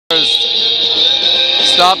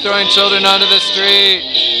Stop throwing children onto the street.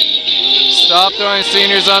 Stop throwing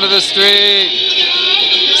seniors onto the street.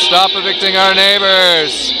 Stop evicting our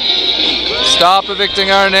neighbors. Stop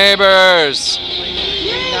evicting our neighbors.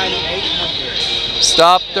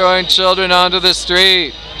 Stop throwing children onto the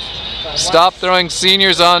street. Stop throwing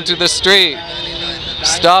seniors onto the street.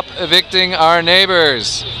 Stop evicting our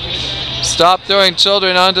neighbors. Stop throwing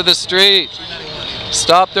children onto the street.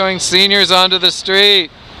 Stop throwing seniors onto the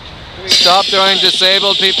street. Stop throwing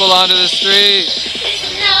disabled people onto the street.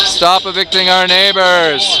 Stop evicting our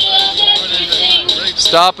neighbors.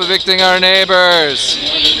 Stop evicting our neighbors.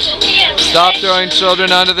 Stop throwing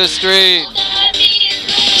children onto the street.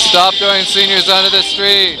 Stop throwing seniors onto the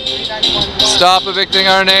street. Stop evicting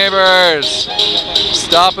our neighbors.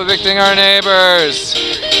 Stop evicting our neighbors.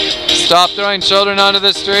 Stop throwing children onto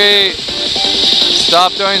the street.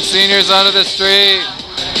 Stop throwing seniors onto the street.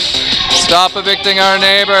 Stop evicting our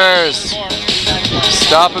neighbors.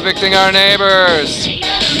 Stop evicting our neighbors.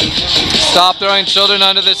 Stop throwing children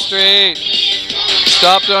onto the street.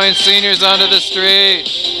 Stop throwing seniors onto the street.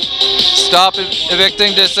 Stop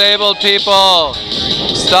evicting disabled people.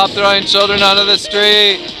 Stop throwing children onto the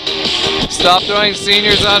street. Stop throwing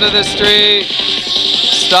seniors onto the street.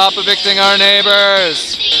 Stop evicting our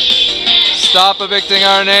neighbors. Stop evicting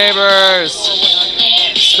our neighbors.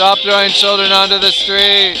 Stop throwing children onto the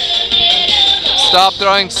street. Stop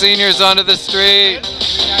throwing seniors onto the street.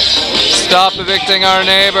 Stop evicting our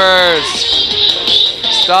neighbors.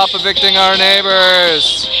 Stop evicting our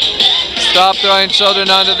neighbors. Stop throwing children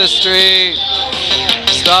onto the street.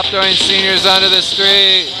 Stop throwing seniors onto the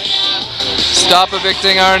street. Stop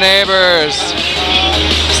evicting our neighbors.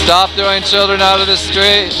 Stop throwing children out of the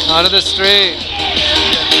street, onto the street.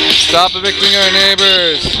 Stop evicting our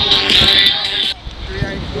neighbors.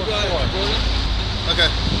 Okay.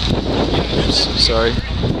 Sorry.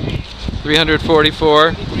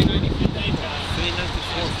 344.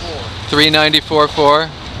 394.4.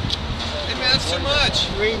 Hey man, that's too much.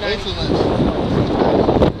 394.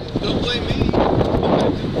 Don't blame me.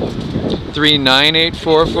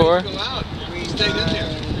 39844. Go out. Stay in there.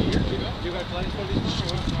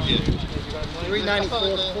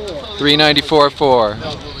 394.4. 394.4.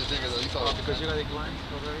 Because you got a line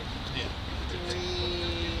already?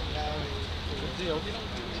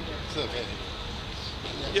 It's okay.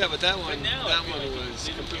 Yeah, but that one was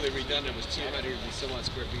completely redundant. It was 200 and some odd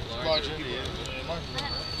square feet larger.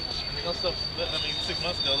 Those stuff, I mean, 6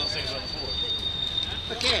 months ago, those things were on the floor.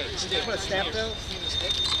 Okay, so you put a stamp though?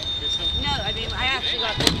 No, I mean, I actually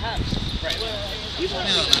got the cups. Right. We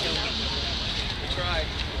tried.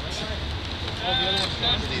 All the other ones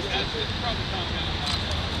are these guys.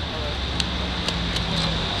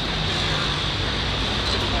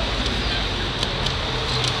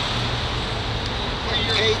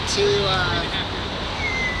 Okay, to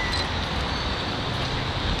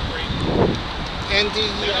Andy.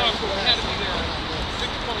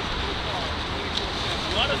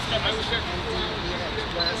 A lot of stuff I was there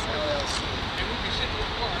West LLC. and we'd be sitting in the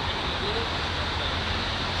park and it was little.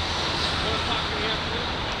 1 o'clock in the afternoon.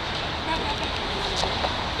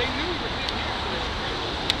 They knew we were sitting here.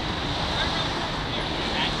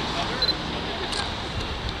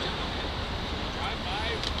 Drive by,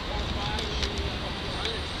 walk by,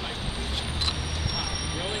 it's like, wow,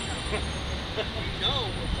 really? No.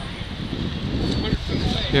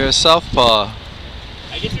 You're a southpaw.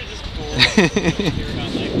 I guess you're just cool.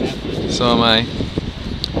 So am I. I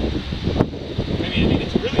mean,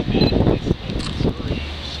 it's really bad.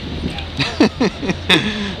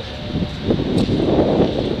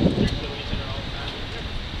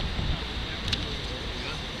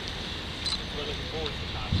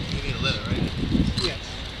 You need a letter, right? Yes.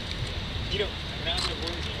 You know, now the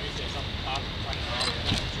words that you say something top right now.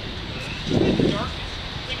 It's the darkness.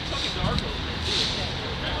 Like it's fucking dark over there too.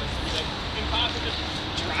 It's like impossible just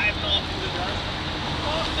driving off in the dark.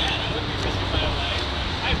 Fuck that. I wouldn't be risking my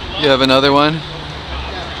life. You have another one?